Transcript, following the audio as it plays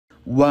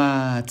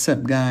What's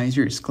up guys,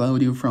 here's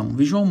Claudio from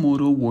Visual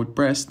Modo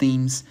WordPress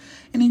themes,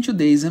 and in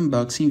today's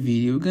unboxing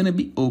video, we're gonna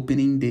be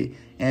opening the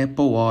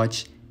Apple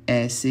Watch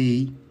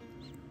SE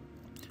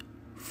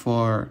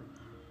for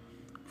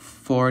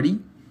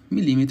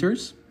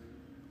 40mm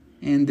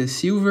and the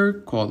silver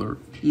color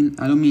in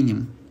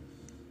aluminum.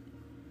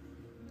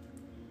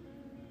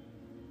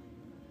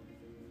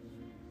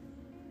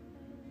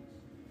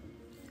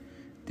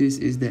 This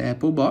is the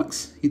Apple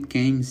box. It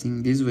came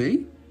in this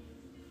way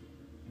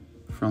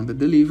from the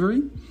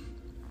delivery.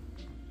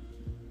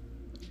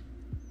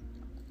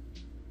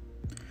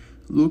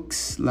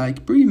 Looks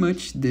like pretty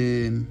much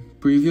the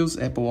previous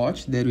Apple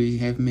Watch that we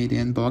have made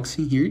an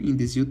unboxing here in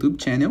this YouTube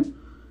channel.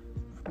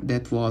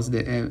 That was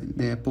the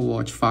Apple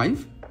Watch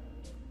 5.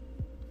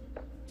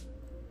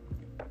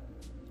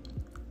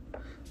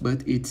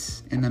 But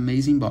it's an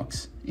amazing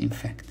box, in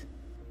fact.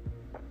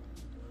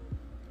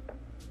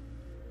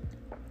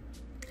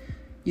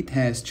 It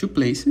has two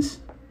places.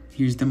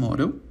 Here's the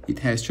model. It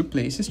has two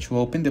places to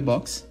open the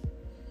box.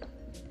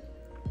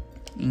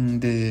 In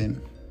the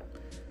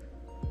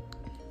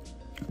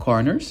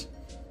corners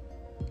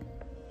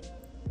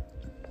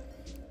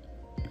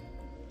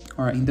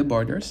or in the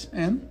borders,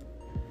 and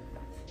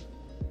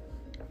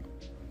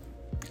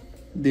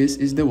this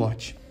is the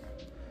watch.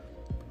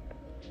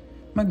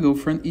 My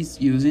girlfriend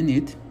is using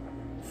it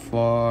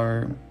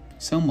for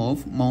some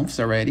months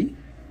already,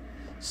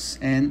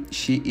 and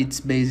it's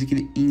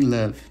basically in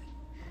love.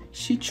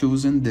 She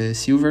chosen the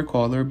silver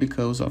color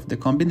because of the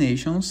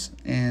combinations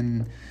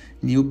and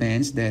new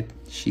bands that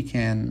she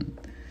can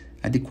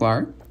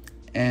acquire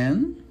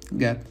and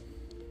get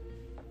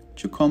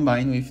to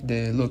combine with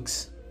the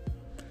looks.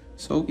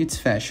 So it's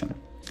fashion.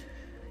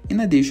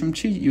 In addition,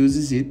 she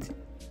uses it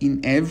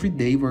in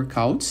everyday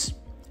workouts.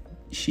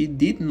 She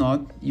did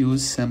not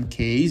use some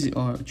case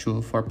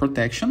for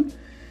protection,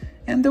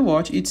 and the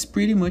watch it's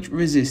pretty much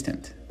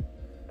resistant.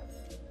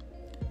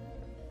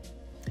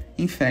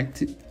 In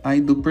fact, I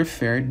do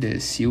prefer the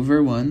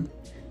silver one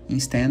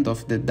instead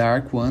of the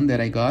dark one that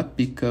I got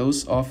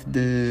because of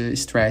the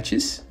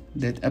stretches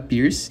that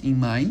appears in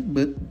mine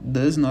but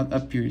does not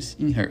appear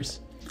in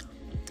hers.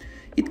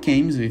 It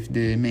comes with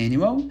the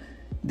manual,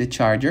 the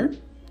charger.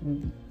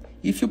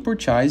 If you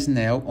purchase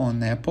now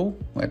on Apple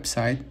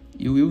website,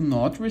 you will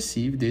not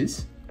receive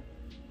this.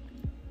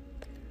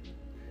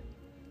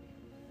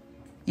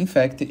 In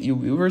fact, you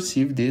will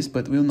receive this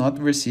but will not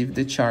receive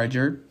the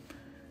charger.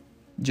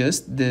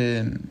 Just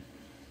this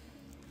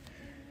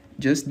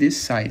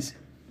size.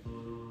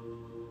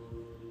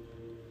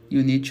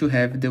 You need to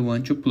have the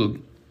one to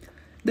plug.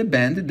 The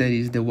band, that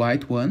is the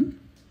white one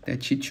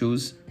that she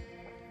chose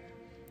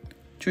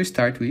to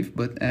start with,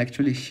 but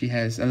actually she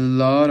has a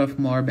lot of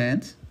more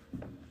bands,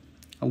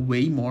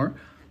 way more.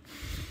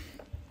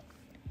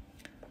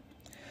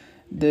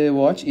 The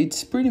watch,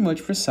 it's pretty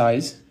much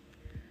precise.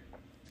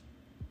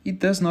 It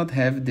does not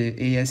have the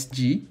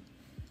ASG,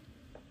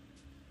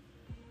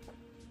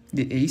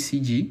 the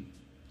ACG,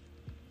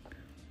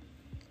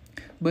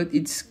 but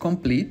it's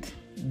complete.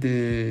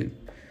 The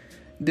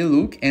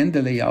look and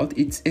the layout,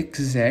 it's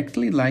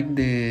exactly like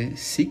the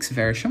 6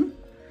 version,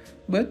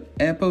 but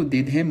Apple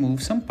did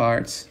remove some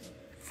parts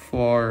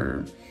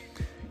for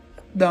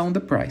down the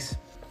price.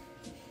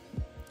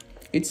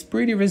 It's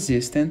pretty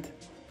resistant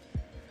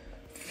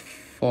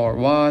for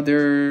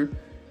water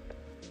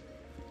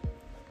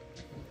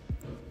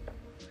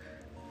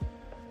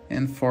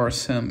and for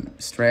some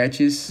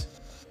stretches.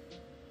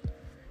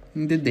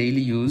 In the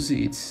daily use,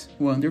 it's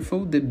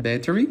wonderful. The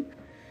battery,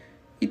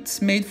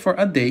 it's made for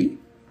a day.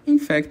 In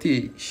fact,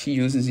 she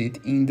uses it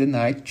in the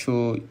night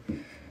to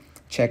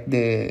check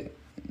the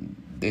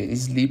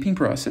sleeping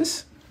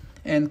process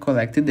and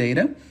collect the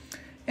data.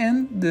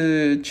 And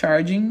the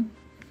charging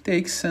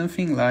takes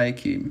something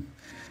like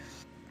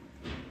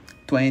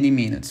 20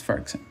 minutes, for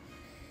example.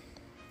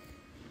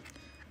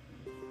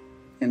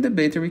 And the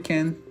battery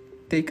can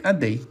take a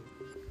day.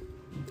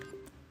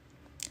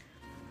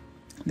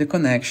 The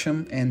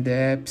connection and the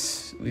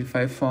apps with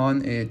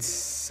iPhone, it's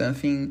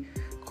something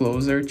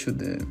closer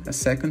to a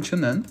second to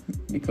none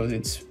because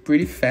it's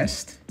pretty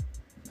fast.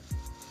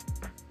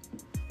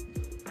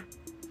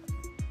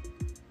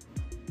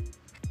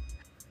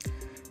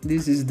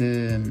 This is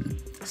the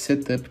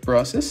setup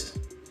process.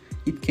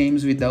 It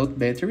comes without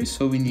battery,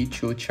 so we need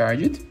to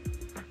charge it.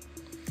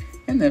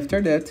 And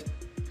after that,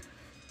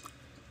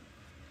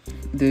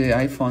 the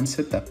iPhone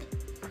setup.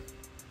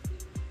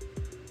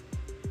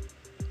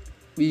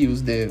 We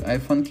use the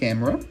iPhone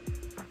camera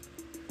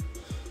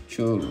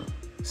to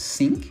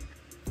sync,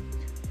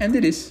 and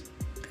it is.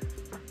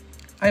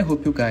 I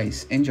hope you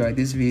guys enjoyed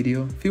this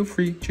video. Feel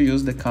free to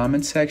use the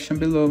comment section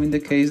below in the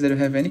case that you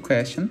have any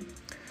question.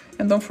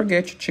 And don't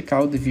forget to check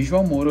out the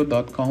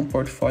visualmodo.com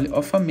portfolio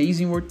of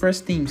amazing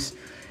WordPress themes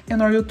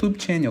and our YouTube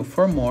channel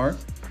for more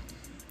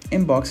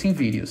unboxing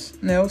videos.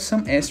 Now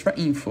some extra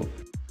info.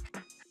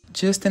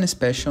 Just a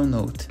special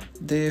note,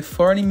 the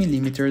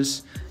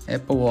 40mm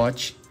Apple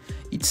Watch,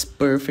 it's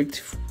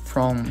perfect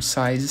from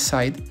side.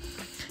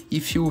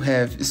 If you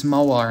have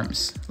small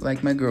arms,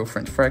 like my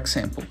girlfriend, for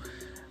example,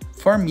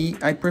 For me,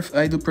 I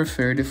do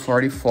prefer the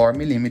 44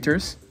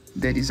 millimeters.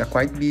 That is a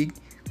quite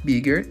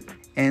bigger,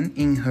 and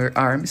in her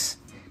arms,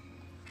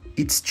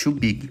 it's too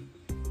big.